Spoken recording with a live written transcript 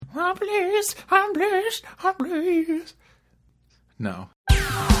I'm blessed, I'm blessed, I'm blessed. No.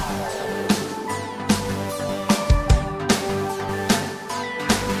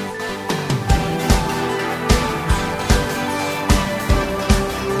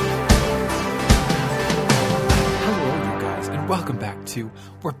 Welcome back to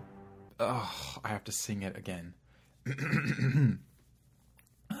I have to sing it again.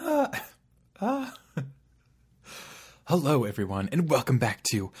 Hello, everyone, and welcome back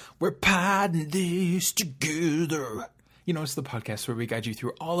to We're Podding This Together. You know, it's the podcast where we guide you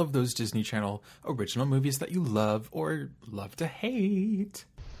through all of those Disney Channel original movies that you love or love to hate.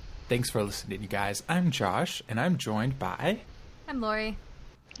 Thanks for listening, you guys. I'm Josh, and I'm joined by... I'm Lori.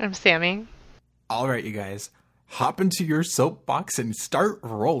 I'm Sammy. All right, you guys. Hop into your soapbox and start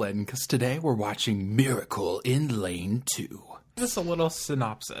rolling, because today we're watching Miracle in Lane 2. Give us a little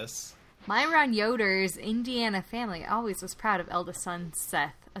synopsis. Myron Yoder's Indiana family always was proud of eldest son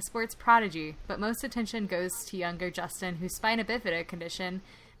Seth, a sports prodigy, but most attention goes to younger Justin, whose spina bifida condition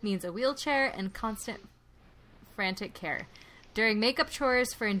means a wheelchair and constant frantic care. During makeup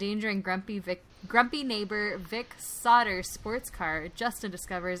chores for endangering grumpy neighbor Vic Sauter's sports car, Justin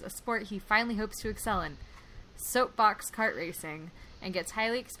discovers a sport he finally hopes to excel in. Soapbox kart racing, and gets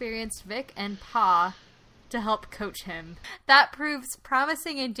highly experienced Vic and Pa to help coach him. That proves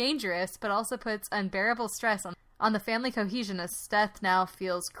promising and dangerous, but also puts unbearable stress on the family cohesion as Seth now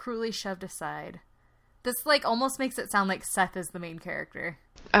feels cruelly shoved aside. This, almost makes it sound like Seth is the main character.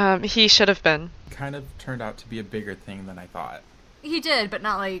 He should have been. Kind of turned out to be a bigger thing than I thought. He did, but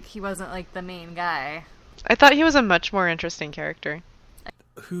not he wasn't, the main guy. I thought he was a much more interesting character.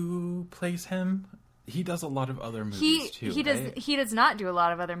 Who plays him? He does a lot of other movies too. He does not do a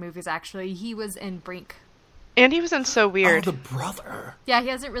lot of other movies, actually. He was in Brink. And he was in So Weird. Oh, the brother. Yeah, he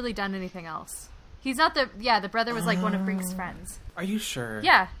hasn't really done anything else. He's not the brother was one of Brink's friends. Are you sure?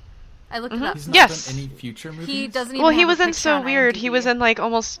 Yeah. I looked it up. He's not done any future movies? He doesn't even Well, he have was a in picture So on Weird. IMDb. He was in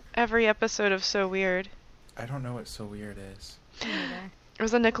almost every episode of So Weird. I don't know what So Weird is. It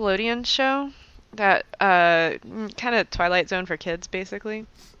was a Nickelodeon show that kind of Twilight Zone for kids, basically.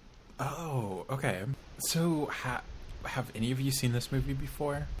 Oh, okay. So, have any of you seen this movie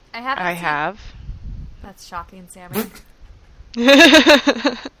before? I have. That's shocking, Sammy.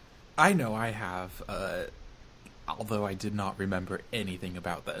 I know I have, although I did not remember anything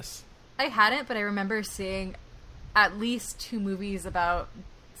about this. I hadn't, but I remember seeing at least 2 movies about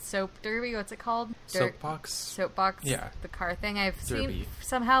soap derby. What's it called? Soapbox? Yeah. The car thing. I've Derby. seen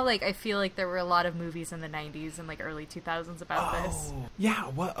somehow, I feel like there were a lot of movies in the 90s and early 2000s about this. Yeah,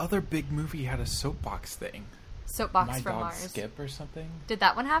 what other big movie had a soapbox thing? Soapbox My from Dog Mars. Skip or something? Did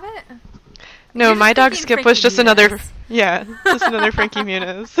that one have it? No, You're My just Dog thinking Skip was Frankie just another... Muniz. Yeah, just another Frankie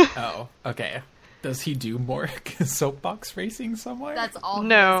Muniz. Oh, okay. Does he do more soapbox racing somewhere? That's all he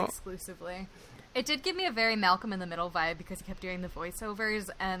No. does exclusively. It did give me a very Malcolm in the Middle vibe because he kept doing the voiceovers,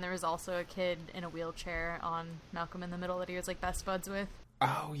 and there was also a kid in a wheelchair on Malcolm in the Middle that he was best buds with.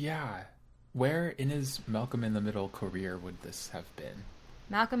 Oh, yeah. Where in his Malcolm in the Middle career would this have been?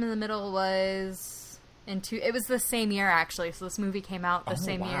 Malcolm in the Middle was it was the same year, actually, so this movie came out the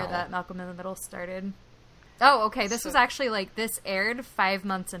same year that Malcolm in the Middle started. Oh, okay, this was actually, this aired 5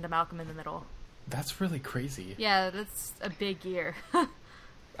 months into Malcolm in the Middle. That's really crazy. Yeah, that's a big year.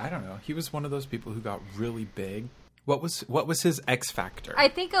 I don't know. He was one of those people who got really big. What was his X factor? I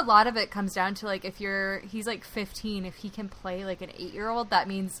think a lot of it comes down to he's 15, if he can play an 8-year-old, that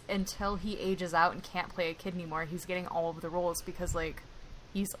means until he ages out and can't play a kid anymore, he's getting all of the roles because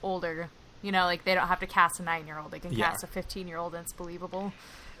he's older. You know, they don't have to cast a 9-year-old. They can cast a 15-year-old and it's believable.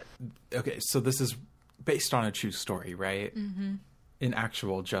 Okay, so this is based on a true story, right? Mm-hmm. In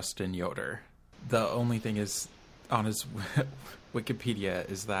actual Justin Yoder. The only thing is on his Wikipedia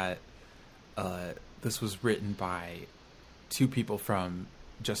is that this was written by 2 people from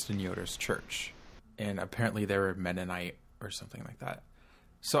Justin Yoder's church. And apparently they were Mennonite or something like that.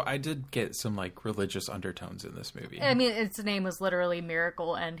 So I did get some religious undertones in this movie. I mean, its name was literally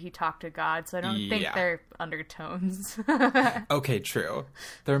Miracle and he talked to God, so I don't think they're undertones. Okay, true.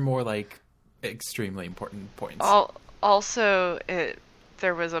 They're more extremely important points. Also,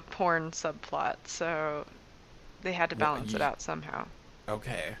 there was a porn subplot, so they had to balance it out somehow.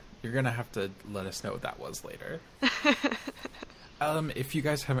 Okay. You're going to have to let us know what that was later. If you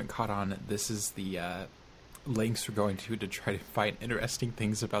guys haven't caught on, this is the lengths we're going to try to find interesting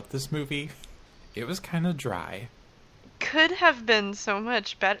things about this movie. It was kind of dry. Could have been so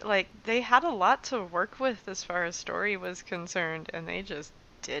much better. They had a lot to work with as far as story was concerned, and they just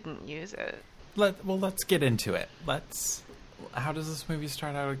didn't use it. Let's get into it. How does this movie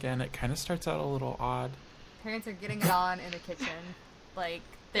start out again? It kind of starts out a little odd. Parents are getting it on in the kitchen.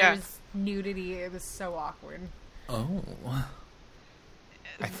 There's nudity. It was so awkward. Oh.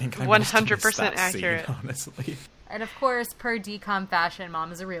 I think I 100% accurate. Scene, honestly. And of course, per decom fashion,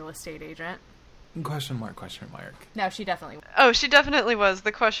 Mom is a real estate agent. Question mark, question mark. No, she definitely was. Oh, she definitely was.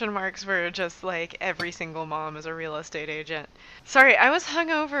 The question marks were just like every single mom is a real estate agent. Sorry, I was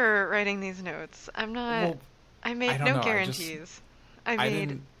hungover writing these notes. I'm not. Well, I made don't no know. guarantees.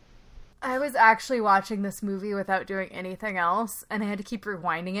 I was actually watching this movie without doing anything else, and I had to keep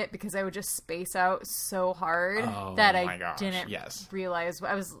rewinding it because I would just space out so hard that I didn't realize.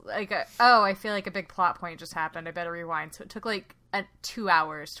 I was like, I feel like a big plot point just happened. I better rewind. So it took like 2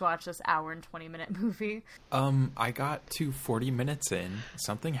 hours to watch this hour and 20-minute movie. I got to 40 minutes in,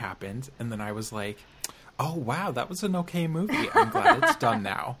 something happened, and then I was like, oh wow, that was an okay movie. I'm glad it's done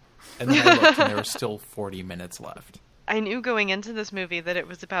now. And then I looked and there were still 40 minutes left. I knew going into this movie that it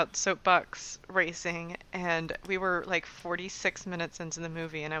was about soapbox racing, and we were like 46 minutes into the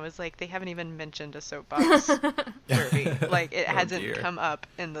movie, and I was like, they haven't even mentioned a soapbox derby. Like, it hasn't come up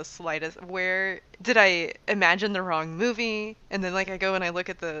in the slightest. Where did I imagine the wrong movie? And then, like, I go and I look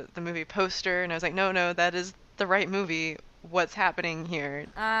at the movie poster, and I was like, no, that is the right movie. What's happening here?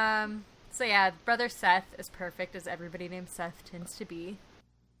 So yeah, brother Seth is perfect, as everybody named Seth tends to be.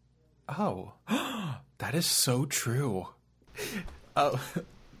 Oh, that is so true.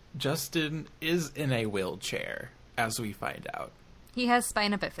 Justin is in a wheelchair, as we find out. He has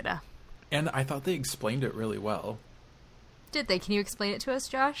spina bifida. And I thought they explained it really well. Did they? Can you explain it to us,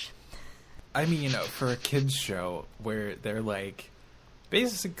 Josh? I mean, for a kids show where they're like,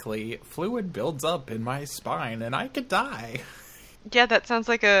 basically, fluid builds up in my spine and I could die. Yeah, that sounds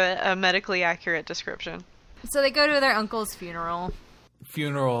like a medically accurate description. So they go to their uncle's funeral.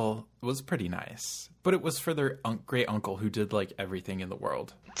 Funeral was pretty nice, but it was for their great uncle who did like everything in the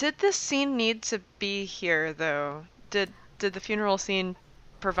world. Did this scene need to be here though? Did the funeral scene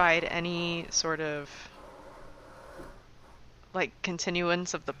provide any sort of like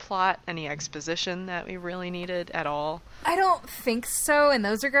continuance of the plot, any exposition that we really needed at all? I don't think so in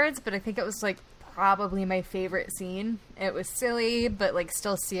those regards, but I think it was like probably my favorite scene. It was silly, but like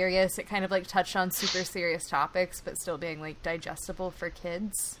still serious. It kind of like touched on super serious topics, but still being like digestible for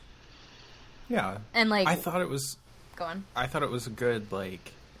kids. Yeah. And like, I thought it was... Go on. I thought it was a good,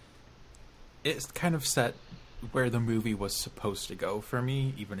 like... It's kind of set where the movie was supposed to go for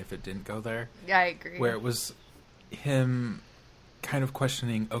me, even if it didn't go there. Yeah, I agree. Where it was him kind of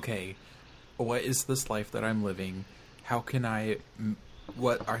questioning, okay, what is this life that I'm living? How can I...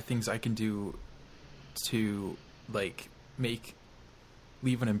 What are things I can do to like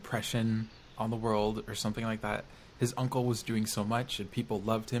leave an impression on the world or something like that? His uncle was doing so much and people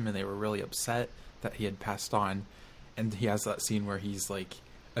loved him and they were really upset that he had passed on, and he has that scene where he's like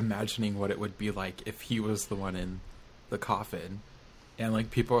imagining what it would be like if he was the one in the coffin, and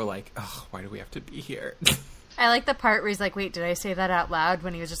like people are like, oh, why do we have to be here? I like the part where he's like, wait, did I say that out loud?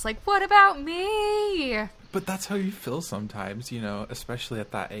 When he was just like, what about me? But that's how you feel sometimes, you know, especially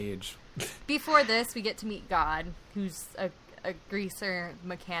at that age. Before this, we get to meet God, who's a greaser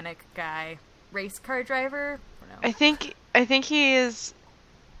mechanic guy, race car driver. I think he's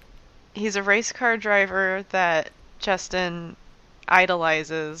a race car driver that Justin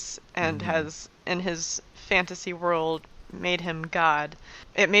idolizes and has in his fantasy world made him God.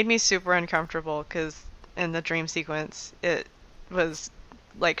 It made me super uncomfortable because in the dream sequence, it was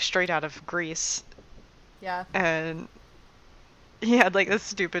like straight out of Grease. Yeah. And he had like this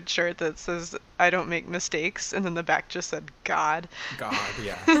stupid shirt that says, I don't make mistakes, and then the back just said God. God,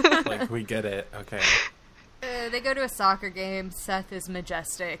 yeah. Like, we get it. Okay. They go to a soccer game. Seth is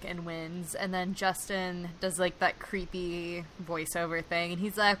majestic and wins, and then Justin does like that creepy voiceover thing, and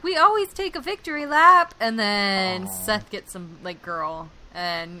he's like, we always take a victory lap, and then Seth gets some like girl,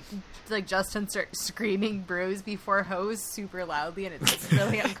 and like Justin starts screaming bros before hoes super loudly, and it's just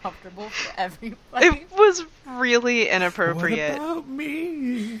really uncomfortable for everybody. It was really inappropriate. What about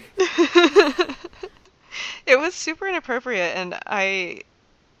me? It was super inappropriate, and I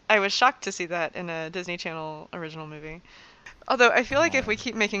was shocked to see that in a Disney Channel original movie. Although I feel like if we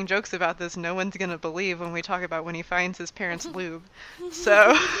keep making jokes about this, no one's gonna believe when we talk about when he finds his parents' lube.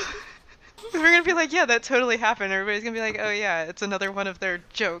 So we're gonna be like, yeah, that totally happened. Everybody's gonna be like, oh yeah, it's another one of their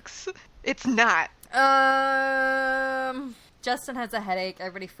jokes. It's not. Justin has a headache.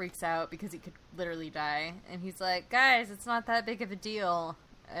 Everybody freaks out because he could literally die. And he's like, guys, it's not that big of a deal.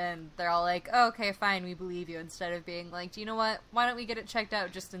 And they're all like, oh, okay, fine, we believe you. Instead of being like, do you know what? Why don't we get it checked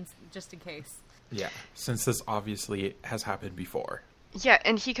out just in case? Yeah, since this obviously has happened before. Yeah,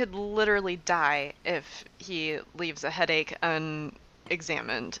 and he could literally die if he leaves a headache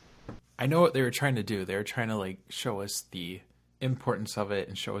unexamined. I know what they were trying to do. They were trying to like show us the importance of it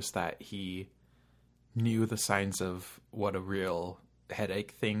and show us that he knew the signs of what a real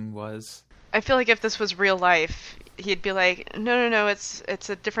headache thing was. I feel like if this was real life, he'd be like, no, it's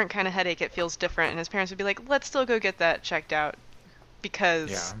a different kind of headache. It feels different. And his parents would be like, let's still go get that checked out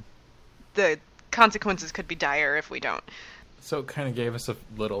because the consequences could be dire if we don't. So it kind of gave us a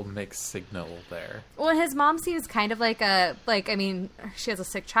little mixed signal there. Well, his mom seems kind of like she has a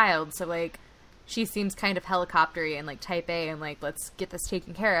sick child, so, like, she seems kind of helicoptery and, like, type A and, like, let's get this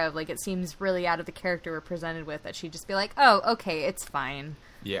taken care of. Like, it seems really out of the character we're presented with that she'd just be like, oh, okay, it's fine.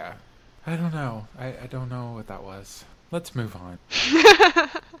 Yeah. I don't know. I don't know what that was. Let's move on.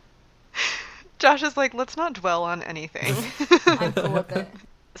 Josh is like, let's not dwell on anything. I'm cool with it.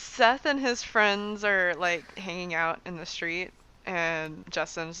 Seth and his friends are, like, hanging out in the street, and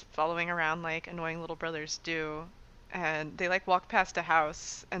Justin's following around like annoying little brothers do. And they, like, walk past a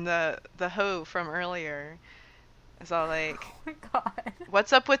house, and the hoe from earlier is all like, oh my God,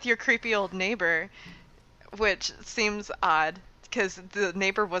 what's up with your creepy old neighbor? Which seems odd, because the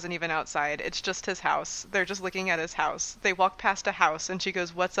neighbor wasn't even outside. It's just his house. They're just looking at his house. They walk past a house, and she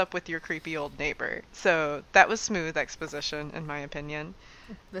goes, what's up with your creepy old neighbor? So that was smooth exposition, in my opinion.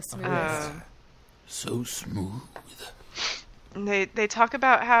 The smoothest. So smooth. They talk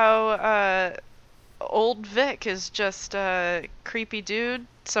about how old Vic is just a creepy dude.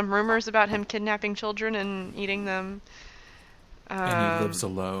 Some rumors about him kidnapping children and eating them. And he lives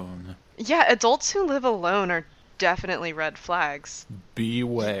alone. Yeah, adults who live alone are definitely red flags.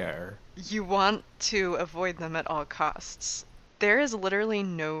 Beware. You want to avoid them at all costs. There is literally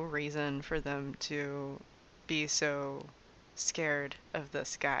no reason for them to be so scared of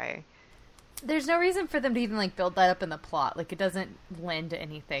this guy. There's no reason for them to even, like, build that up in the plot. Like, it doesn't lend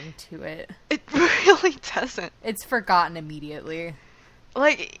anything to it. It really doesn't. It's forgotten immediately.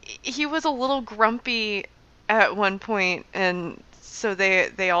 Like, he was a little grumpy at one point, and so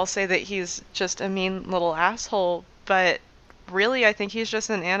they all say that he's just a mean little asshole, but really I think he's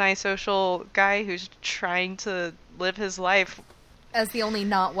just an antisocial guy who's trying to live his life. As the only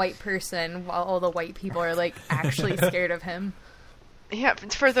not white person, while all the white people are, like, actually scared of him. Yeah,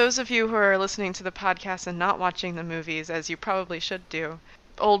 for those of you who are listening to the podcast and not watching the movies, as you probably should do,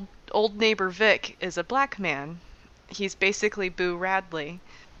 old neighbor Vic is a black man. He's basically Boo Radley.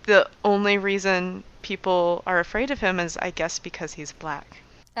 The only reason people are afraid of him is, I guess, because he's black.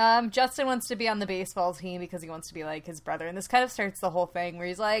 Justin wants to be on the baseball team because he wants to be like his brother, and this kind of starts the whole thing where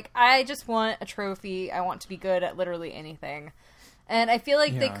he's like, I just want a trophy, I want to be good at literally anything. And I feel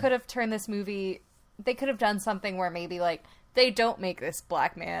like they could have turned this movie, they could have done something where maybe, like, they don't make this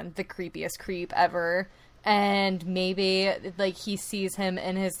black man the creepiest creep ever, and maybe, like, he sees him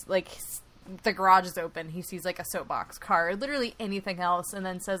in his, like, the garage is open, he sees, like, a soapbox car, literally anything else, and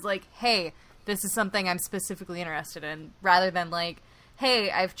then says, like, hey, this is something I'm specifically interested in, rather than, like, hey,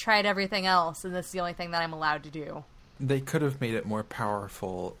 I've tried everything else, and this is the only thing that I'm allowed to do. They could have made it more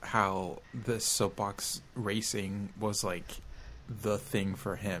powerful how this soapbox racing was, like, the thing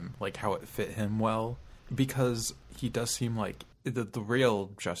for him, like, how it fit him well. Because he does seem like the real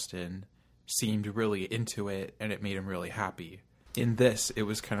Justin seemed really into it, and it made him really happy. In this, it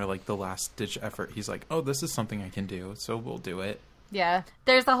was kind of like the last-ditch effort. He's like, oh, this is something I can do, so we'll do it. Yeah.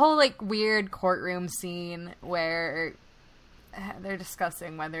 There's a whole, like, weird courtroom scene where they're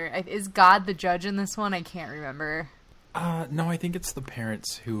discussing whether... Is God the judge in this one? I can't remember. No, I think it's the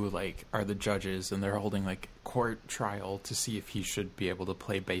parents who, like, are the judges, and they're holding, like, court trial to see if he should be able to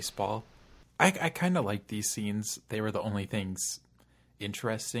play baseball. I kind of like these scenes. They were the only things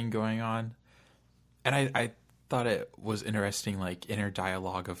interesting going on. And I thought it was interesting, like, inner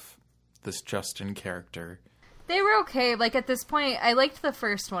dialogue of this Justin character. They were okay. Like, at this point, I liked the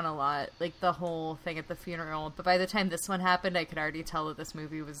first one a lot. Like, the whole thing at the funeral. But by the time this one happened, I could already tell that this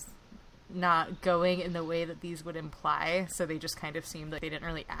movie was not going in the way that these would imply. So they just kind of seemed like they didn't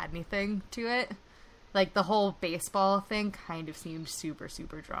really add anything to it. Like, the whole baseball thing kind of seemed super,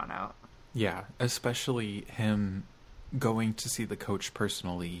 super drawn out. Yeah, especially him going to see the coach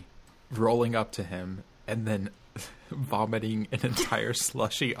personally, rolling up to him, and then vomiting an entire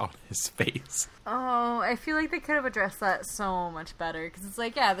slushie on his face. Oh, I feel like they could have addressed that so much better, because it's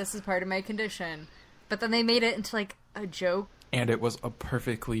like, yeah, this is part of my condition. But then they made it into, like, a joke. And it was a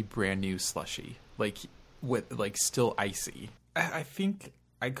perfectly brand new slushie, like, with, like, still icy. I think...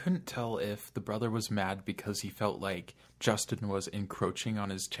 I couldn't tell if the brother was mad because he felt like Justin was encroaching on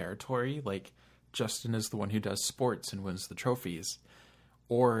his territory, like Justin is the one who does sports and wins the trophies,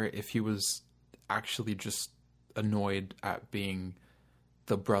 or if he was actually just annoyed at being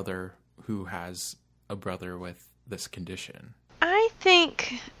the brother who has a brother with this condition. I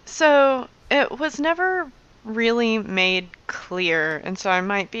think, so it was never really made clear, and so I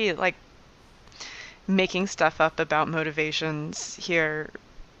might be like making stuff up about motivations here,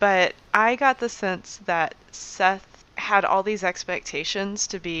 but I got the sense that Seth had all these expectations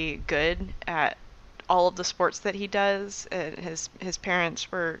to be good at all of the sports that he does. And his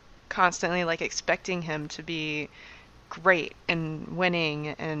parents were constantly like expecting him to be great and winning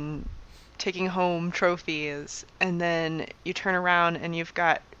and taking home trophies, and then you turn around and you've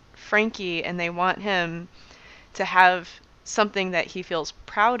got Frankie and they want him to have something that he feels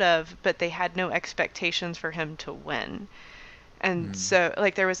proud of, but they had no expectations for him to win. And so,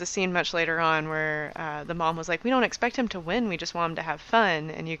 like, there was a scene much later on where the mom was like, we don't expect him to win, we just want him to have fun.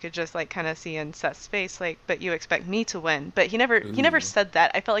 And you could just, like, kind of see in Seth's face, like, but you expect me to win. But he never said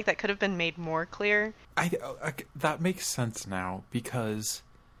that. I felt like that could have been made more clear. That makes sense now, because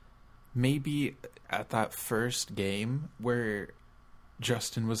maybe at that first game where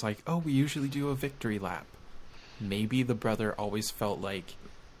Justin was like, oh, we usually do a victory lap, maybe the brother always felt like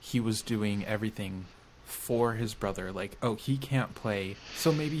he was doing everything for his brother. Like, oh, he can't play,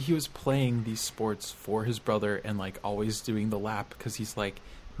 so maybe he was playing these sports for his brother and like always doing the lap because he's like,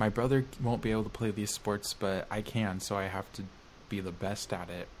 my brother won't be able to play these sports, but I can, so I have to be the best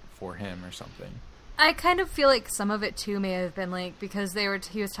at it for him or something. I kind of feel like some of it too may have been like because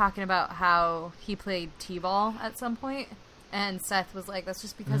he was talking about how he played t-ball at some point. And Seth was like, that's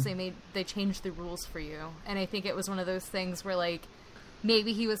just because they changed the rules for you. And I think it was one of those things where, like,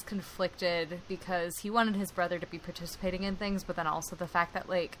 maybe he was conflicted because he wanted his brother to be participating in things, but then also the fact that,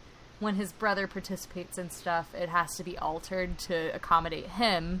 like, when his brother participates in stuff, it has to be altered to accommodate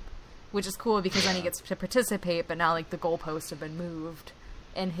him, which is cool because then he gets to participate, but now, like, the goalposts have been moved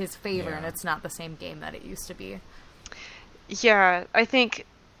in his favor, and it's not the same game that it used to be. Yeah, I think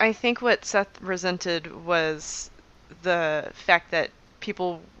what Seth resented was the fact that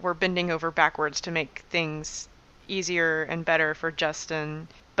people were bending over backwards to make things easier and better for Justin,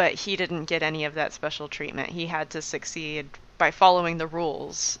 but he didn't get any of that special treatment. He had to succeed by following the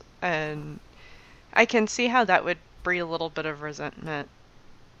rules, and I can see how that would breed a little bit of resentment.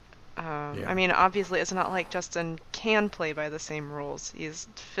 I mean, obviously, it's not like Justin can play by the same rules. He's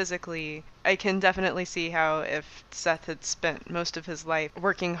physically... I can definitely see how if Seth had spent most of his life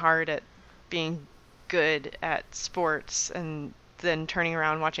working hard at being good at sports and then turning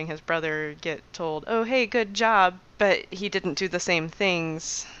around watching his brother get told, oh, hey, good job, but he didn't do the same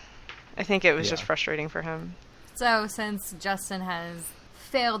things, I think it was just frustrating for him. So, since Justin has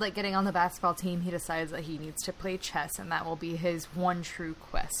failed at getting on the basketball team, he decides that he needs to play chess, and that will be his one true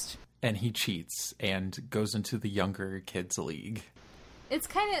quest. And he cheats and goes into the younger kids' league. It's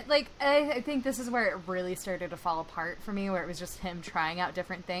kind of like, I think this is where it really started to fall apart for me, where it was just him trying out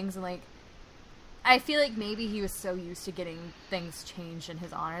different things, and like, I feel like maybe he was so used to getting things changed in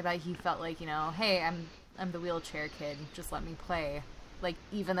his honor that he felt like, you know, hey, I'm the wheelchair kid, just let me play. Like,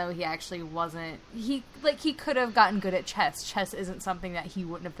 even though he actually wasn't, he could have gotten good at chess. Chess isn't something that he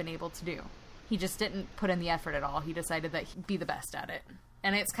wouldn't have been able to do. He just didn't put in the effort at all. He decided that he'd be the best at it.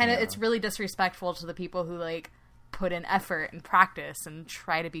 And it's kind of, it's really disrespectful to the people who, like, put in effort and practice and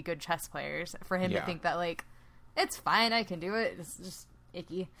try to be good chess players. For him to think that, like, it's fine, I can do it. It's just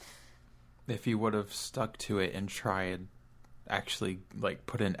icky. If he would have stuck to it and tried, actually, like,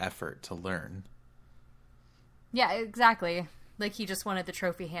 put in effort to learn. Yeah, exactly. Like, he just wanted the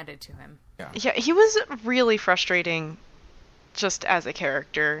trophy handed to him. Yeah, he was really frustrating just as a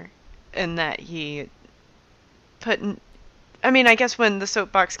character in that he put in... I mean, I guess when the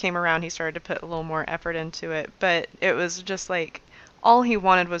soapbox came around, he started to put a little more effort into it, but it was just like, all he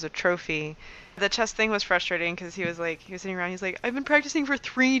wanted was a trophy. The chess thing was frustrating because he was sitting around, he's like, I've been practicing for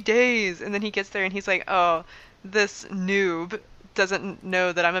 3 days, and then he gets there and he's like, oh, this noob doesn't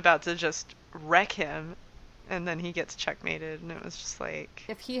know that I'm about to just wreck him. And then he gets checkmated, and it was just like...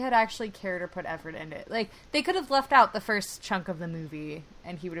 If he had actually cared or put effort into it. Like, they could have left out the first chunk of the movie,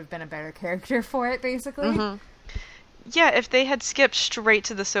 and he would have been a better character for it, basically. Mm-hmm. Yeah, if they had skipped straight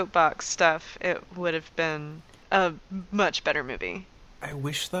to the soapbox stuff, it would have been a much better movie. I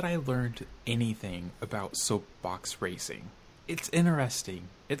wish that I learned anything about soapbox racing. It's interesting.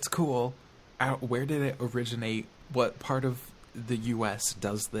 It's cool. Where did it originate? What part of the U.S.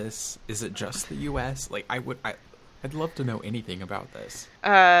 does this? Is it just the U.S.? Like, I'd love to know anything about this.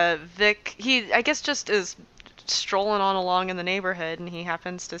 Vic, he, I guess, just is strolling on along in the neighborhood, and he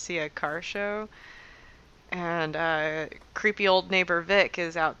happens to see a car show. And creepy old neighbor Vic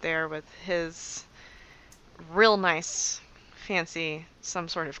is out there with his real nice, fancy, some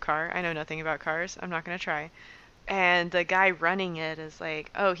sort of car. I know nothing about cars. I'm not going to try. And the guy running it is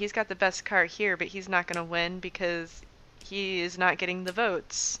like, oh, he's got the best car here, but he's not going to win because he is not getting the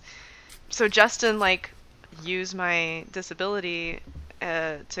votes. So Justin, like, use my disability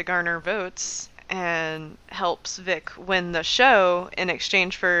to garner votes, and helps Vic win the show in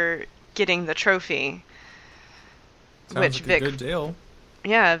exchange for getting the trophy. Sounds like a good deal.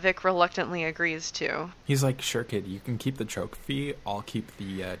 Yeah, Vic reluctantly agrees to. He's like, sure, kid, you can keep the trophy. I'll keep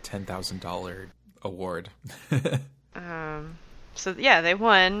the $10,000 award. So yeah, they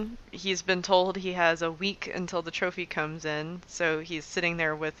won. He's been told he has a week until the trophy comes in, so he's sitting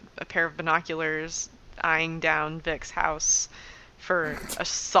there with a pair of binoculars eyeing down Vic's house for a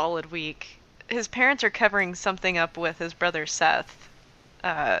solid week. His parents are covering something up with his brother Seth.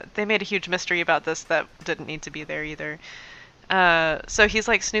 They made a huge mystery about this that didn't need to be there either. So he's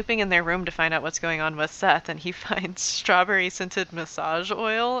like snooping in their room to find out what's going on with Seth, and he finds strawberry scented massage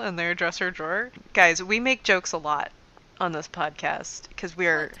oil in their dresser drawer. Guys, we make jokes a lot on this podcast because we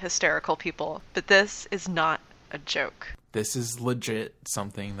are hysterical people, but this is not a joke. This is legit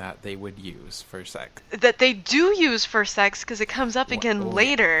something that they would use for sex. That they do use for sex because it comes up again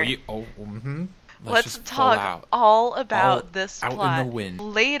later. Let's talk all about this plot. Out in the wind.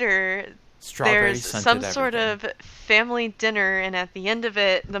 Later, there's some sort of family dinner, and at the end of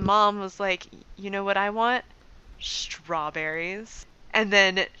it, the mom was like, you know what I want? Strawberries. And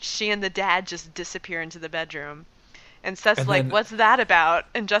then she and the dad just disappear into the bedroom. And Seth's like, what's that about?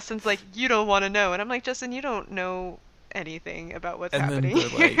 And Justin's like, you don't want to know. And I'm like, Justin, you don't know anything about what's happening here.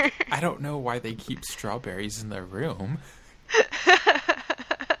 And then they're like, I don't know why they keep strawberries in their room.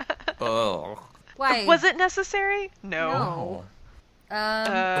 Ugh. Why? Was it necessary? No. We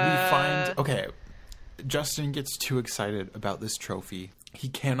find... Okay, Justin gets too excited about this trophy. He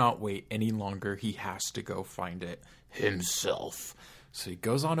cannot wait any longer. He has to go find it himself. So he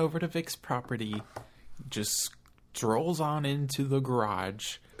goes on over to Vic's property, just strolls on into the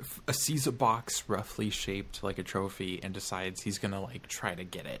garage, sees a box roughly shaped like a trophy, and decides he's gonna like try to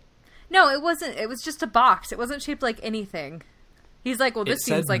get it. No, it wasn't. It was just a box. It wasn't shaped like anything. He's like, well, this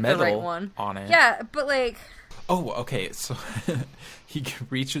seems like the right one. On it. Yeah, but like... Oh, okay, so he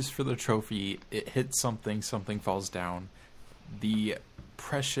reaches for the trophy, it hits something falls down. The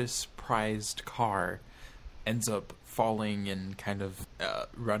precious prized car ends up falling and kind of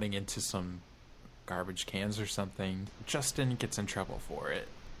running into some garbage cans or something. Justin gets in trouble for it.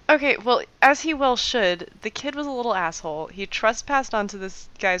 Okay, well, as he well should, the kid was a little asshole. He trespassed onto this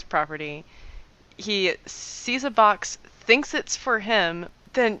guy's property. He sees a box, thinks it's for him,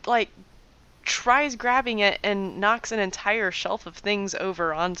 then, like, tries grabbing it and knocks an entire shelf of things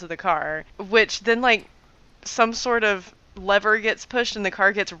over onto the car, which then, like, some sort of lever gets pushed and the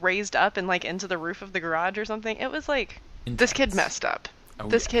car gets raised up and, like, into the roof of the garage or something. It was like, intense. This kid messed up. Oh,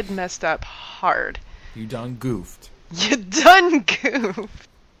 this kid messed up hard. You done goofed. You done goofed.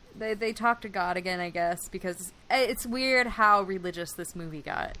 They talk to God again, I guess, because it's weird how religious this movie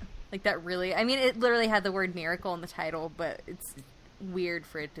got. Like, that really... I mean, it literally had the word miracle in the title, but it's weird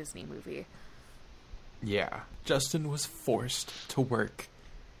for a Disney movie. Yeah. Justin was forced to work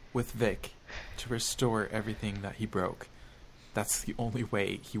with Vic to restore everything that he broke. That's the only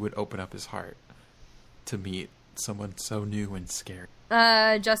way he would open up his heart to meet someone so new and scary.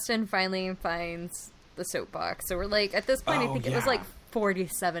 Justin finally finds the soapbox. So we're like, at this point, I think it was like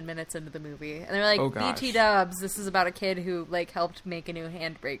 47 minutes into the movie. And they're like, BT Dubs, this is about a kid who, like, helped make a new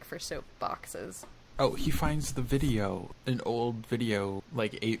handbrake for soap boxes. Oh, he finds the video, an old video,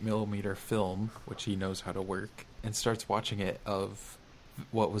 like 8mm film, which he knows how to work, and starts watching it of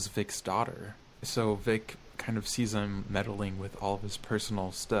what was Vic's daughter. So Vic kind of sees him meddling with all of his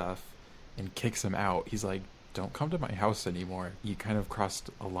personal stuff and kicks him out. He's like, don't come to my house anymore. You kind of crossed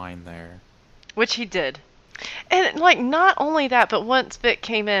a line there. Which he did. And, like, not only that, but once Vic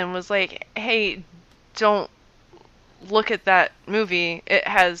came in, was like, hey, don't look at that movie. It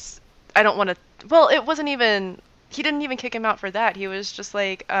has... I don't want to... Well, it wasn't even... He didn't even kick him out for that. He was just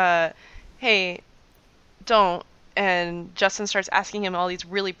like, hey, don't. And Justin starts asking him all these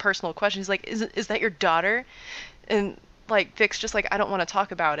really personal questions. He's like, is that your daughter? And, like, Vic's just like, I don't want to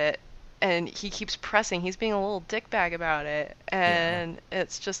talk about it. And he keeps pressing. He's being a little dickbag about it. And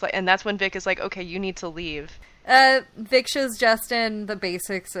it's just like... And that's when Vic is like, okay, you need to leave. Vic shows Justin the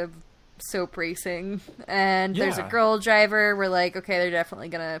basics of soap racing. And there's a girl driver. We're like, okay, they're definitely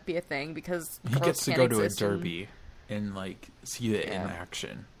going to be a thing because he gets to go to a derby and, like, see it in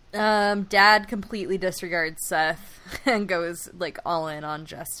action. Dad completely disregards Seth and goes, like, all in on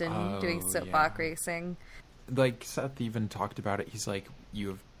Justin doing soapbox racing. Like, Seth even talked about it. He's like,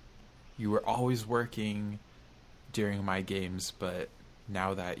 you were always working during my games, but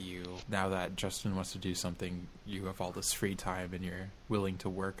now that Justin wants to do something, you have all this free time and you're willing to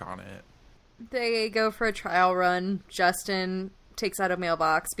work on it. They go for a trial run. Justin takes out a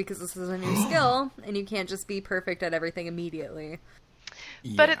mailbox because this is a new skill, and you can't just be perfect at everything immediately.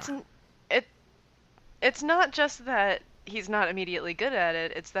 But it's not just that he's not immediately good at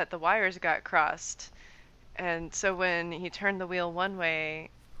it, it's that the wires got crossed. And so when he turned the wheel one way,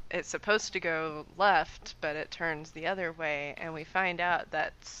 it's supposed to go left, but it turns the other way, and we find out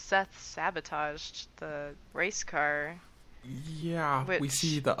that Seth sabotaged the race car. Yeah, we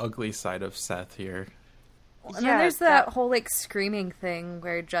see the ugly side of Seth here. And then there's that whole, like, screaming thing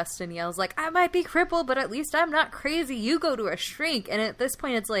where Justin yells, like, I might be crippled, but at least I'm not crazy. You go to a shrink. And at this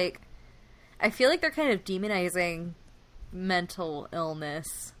point, it's like, I feel like they're kind of demonizing mental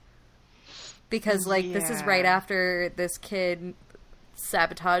illness. Because, like, this is right after this kid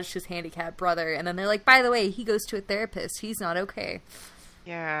sabotaged his handicapped brother. And then they're like, by the way, he goes to a therapist. He's not okay.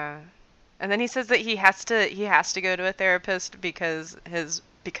 Yeah. And then he says that he has to go to a therapist because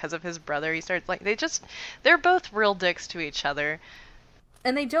of his brother. He starts, like, they're both real dicks to each other.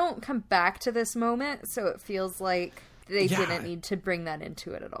 And they don't come back to this moment, so it feels like they didn't need to bring that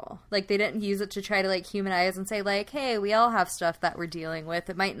into it at all. Like, they didn't use it to try to, like, humanize and say, like, hey, we all have stuff that we're dealing with.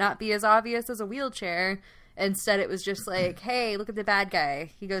 It might not be as obvious as a wheelchair. Instead, it was just like, hey, look at the bad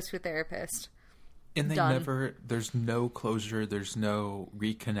guy. He goes to a therapist. And there's no closure, there's no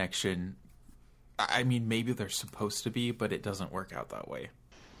reconnection. I mean, maybe they're supposed to be, but it doesn't work out that way.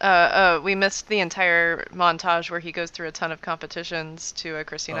 We missed the entire montage where he goes through a ton of competitions to a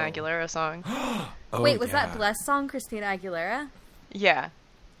Christina Aguilera song. Wait, was that Bless song Christina Aguilera? Yeah.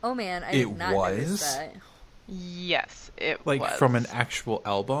 Oh man, I did not notice that. Yes, it was. Like from an actual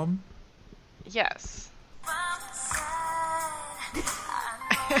album? Yes.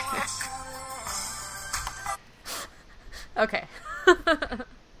 Okay.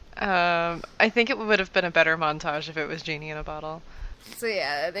 I think it would have been a better montage if it was Genie in a Bottle. So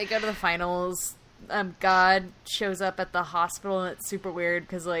yeah, they go to the finals. God shows up at the hospital, and it's super weird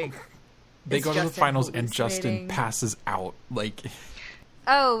because, like, they go to the finals and Justin passes out. Like,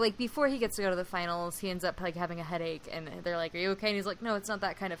 like before he gets to go to the finals, he ends up like having a headache, and they're like, "Are you okay?" And he's like, "No, it's not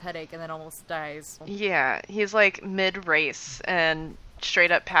that kind of headache," and then almost dies. Yeah, he's like mid-race and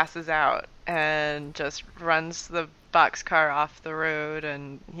straight up passes out and just runs the boxcar off the road,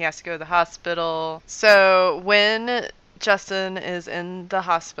 and he has to go to the hospital. So when Justin is in the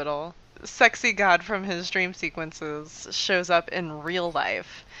hospital, sexy God from his dream sequences shows up in real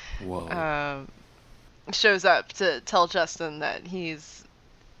life. Whoa. Shows up to tell Justin that he's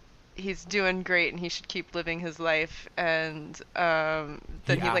doing great and he should keep living his life, and then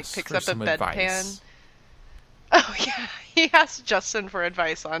he like picks up a bedpan. Oh yeah, he asked Justin for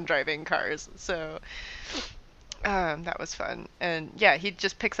advice on driving cars. So that was fun. And yeah, he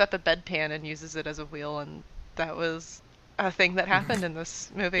just picks up a bedpan and uses it as a wheel, and that was a thing that happened in this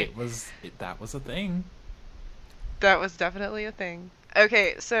movie. That was a thing. That was definitely a thing.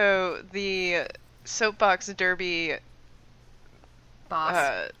 Okay, so the soapbox derby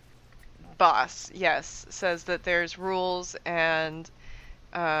boss, yes, says that there's rules, and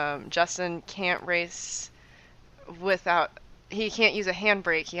Justin can't race without. He can't use a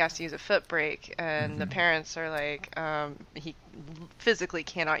handbrake. He has to use a foot brake, and the parents are like, he physically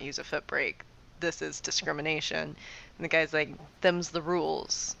cannot use a foot brake. This is discrimination. And the guy's like, them's the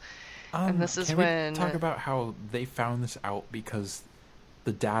rules. And this is when... we talk about how they found this out because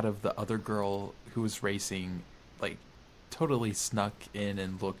the dad of the other girl who was racing, like, totally snuck in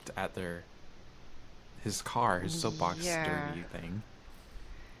and looked at his car, his soapbox derby thing,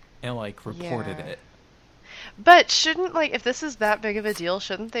 and, like, reported it. But shouldn't, like, if this is that big of a deal,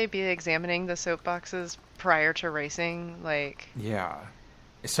 shouldn't they be examining the soapboxes prior to racing? Like... Yeah.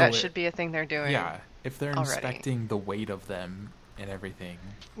 So that should be a thing they're doing. Yeah, if they're inspecting the weight of them and everything.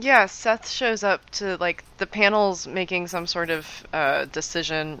 Yeah, Seth shows up to, like, the panel's making some sort of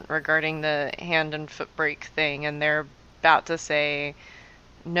decision regarding the hand and foot brake thing, and they're about to say,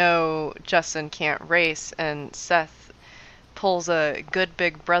 no, Justin can't race, and Seth pulls a good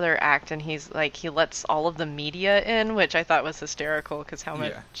big brother act, and he's like, he lets all of the media in, which I thought was hysterical, because how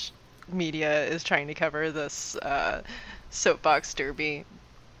much media is trying to cover this soapbox derby.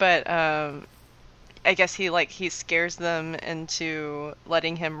 But I guess he scares them into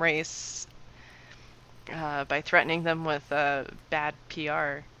letting him race by threatening them with bad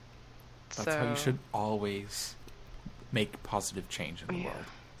PR. That's how you should always make positive change in the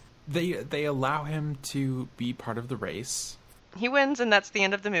world. They allow him to be part of the race. He wins, and that's the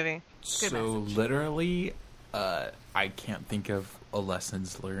end of the movie. So literally, I can't think of a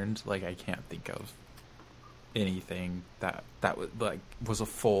lessons learned. Like, I can't think of anything that was a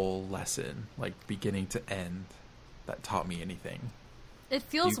full lesson, like beginning to end, that taught me anything. It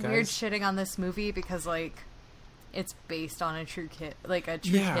feels weird shitting on this movie because, like, it's based on a true kid, like a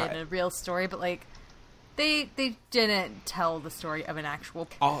true kid, a real story, but like they didn't tell the story of an actual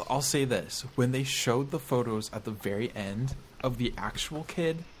kid. I'll say this. When they showed the photos at the very end of the actual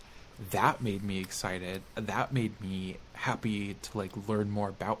kid, that made me excited. That made me happy to like learn more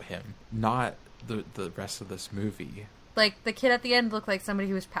about him, not the rest of this movie. Like, the kid at the end looked like somebody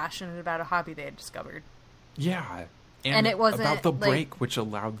who was passionate about a hobby they had discovered. Yeah. And it wasn't about the break, which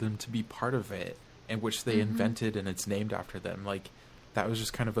allowed them to be part of it, and which they invented, and it's named after them. Like, that was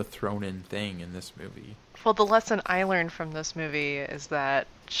just kind of a thrown-in thing in this movie. Well, the lesson I learned from this movie is that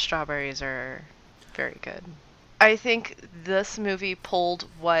strawberries are very good. I think this movie pulled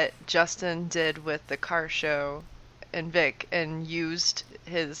what Justin did with the car show and Vic and used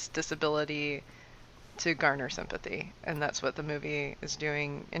his disability to garner sympathy. And that's what the movie is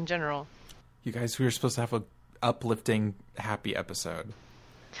doing in general. You guys, we were supposed to have a uplifting, happy episode.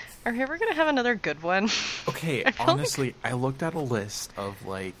 Are we ever going to have another good one? Okay, honestly, I looked at a list of,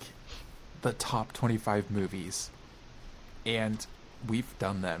 like, the top 25 movies, and we've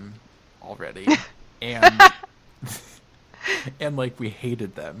done them already. And, and, like, we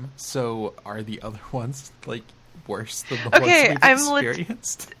hated them. So, are the other ones, like, worse than the ones we've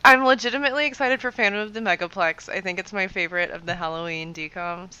experienced? I'm legitimately excited for Phantom of the Megaplex. I think it's my favorite of the Halloween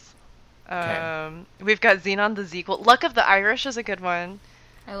decoms. Okay. We've got Xenon the Sequel. Luck of the Irish is a good one.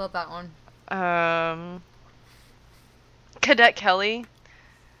 I love that one. Cadet Kelly.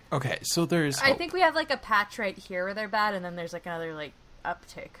 Okay, so there's... I think we have, like, a patch right here where they're bad, and then there's, like, another, like,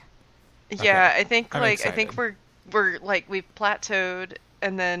 uptick. Yeah, okay. I think, like, I think we're, like, we've plateaued,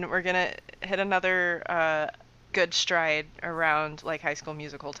 and then we're gonna hit another, good stride around, like, High School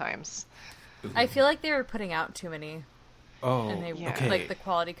Musical times. Ooh. I feel like they were putting out too many. Oh, and they, okay. Like, the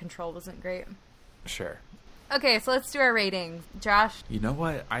quality control wasn't great. Sure. Okay, so let's do our ratings. Josh? You know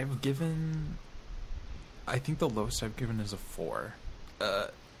what? I think the lowest I've given is a 4.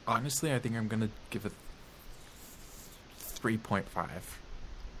 Honestly, I think I'm going to give it 3.5.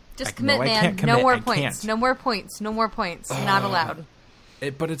 Just commit, man. No more points. No more points. No more points. Not allowed.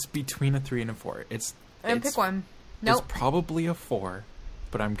 But it's between a 3 and a 4. Pick one. Nope. It's probably a 4,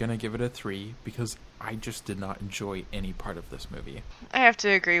 but I'm going to give it a 3 because I just did not enjoy any part of this movie. I have to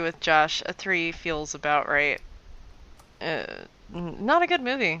agree with Josh. A 3 feels about right. Not a good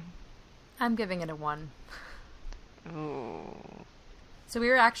movie. I'm giving it a 1. Ooh. So we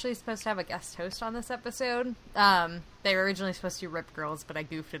were actually supposed to have a guest host on this episode. They were originally supposed to do Rip Girls, but I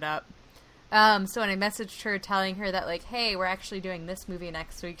goofed it up. So when I messaged her telling her that, like, hey, we're actually doing this movie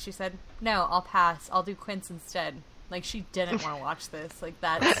next week, she said, no, I'll pass. I'll do Quince instead. Like, she didn't want to watch this. Like,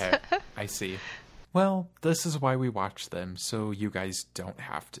 that's... Okay, I see. Well, this is why we watch them, so you guys don't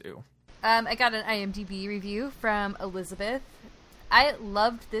have to. I got an IMDb review from Elizabeth. I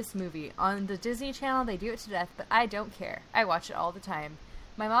loved this movie. On the Disney Channel, they do it to death, but I don't care. I watch it all the time.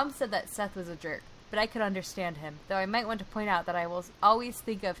 My mom said that Seth was a jerk, but I could understand him, though I might want to point out that I will always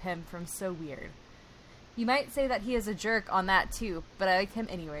think of him from So Weird. You might say that he is a jerk on that too, but I like him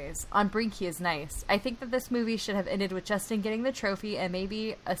anyways. On Brink, he is nice. I think that this movie should have ended with Justin getting the trophy and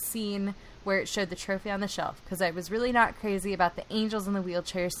maybe a scene where it showed the trophy on the shelf, because I was really not crazy about the angels in the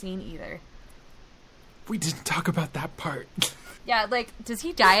wheelchair scene either. We didn't talk about that part. Yeah, like, does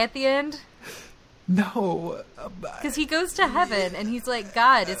he die at the end? No. Because he goes to heaven, and he's like,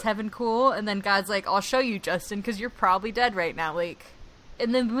 God, is heaven cool? And then God's like, I'll show you, Justin, because you're probably dead right now. Like,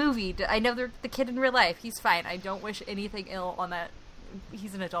 in the movie, I know the kid in real life, he's fine. I don't wish anything ill on that.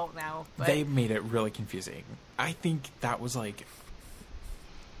 He's an adult now. But... They made it really confusing. I think that was like...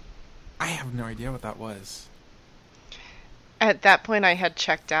 I have no idea what that was. At that point, I had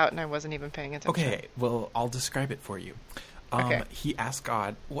checked out, and I wasn't even paying attention. Okay, well, I'll describe it for you. Okay. He asked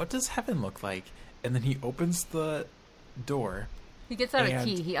God, what does heaven look like? And then he opens the door. He gets out a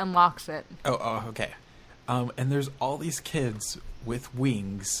key. He unlocks it. Oh, okay. And there's all these kids with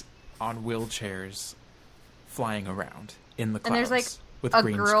wings on wheelchairs flying around in the clouds. And there's, like, with a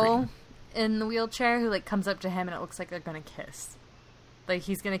green girl screen. in the wheelchair who, like, comes up to him, and it looks like they're going to kiss. Like,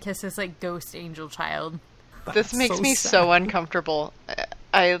 he's going to kiss this, like, ghost angel child. This makes me sad. so uncomfortable.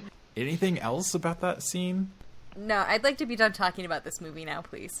 Anything else about that scene? No, I'd like to be done talking about this movie now,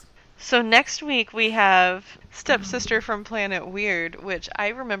 please. So next week we have Stepsister from Planet Weird, which I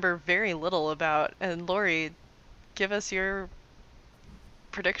remember very little about. And Lori, give us your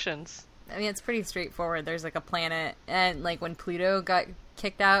predictions. I mean, it's pretty straightforward. There's, like, a planet, and, like, when Pluto got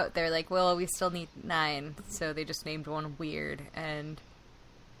kicked out, they're like, well, we still need 9, so they just named one Weird, and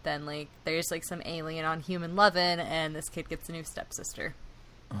then, like, there's, like, some alien on human lovin', and this kid gets a new stepsister.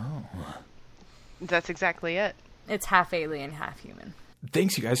 Oh. That's exactly it. It's half alien, half human.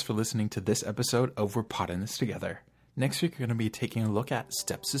 Thanks, you guys, for listening to this episode of We're Potting This Together. Next week, we're going to be taking a look at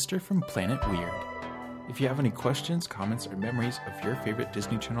Stepsister from Planet Weird. If you have any questions, comments, or memories of your favorite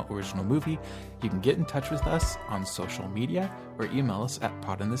Disney Channel original movie, you can get in touch with us on social media or email us at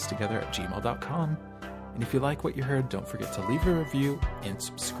podinthis@gmail.com. And if you like what you heard, don't forget to leave a review and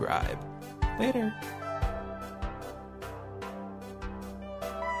subscribe. Later.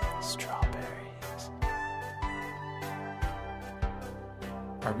 Strawberries.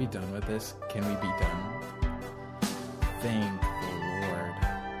 Are we done with this? Can we be done? Thank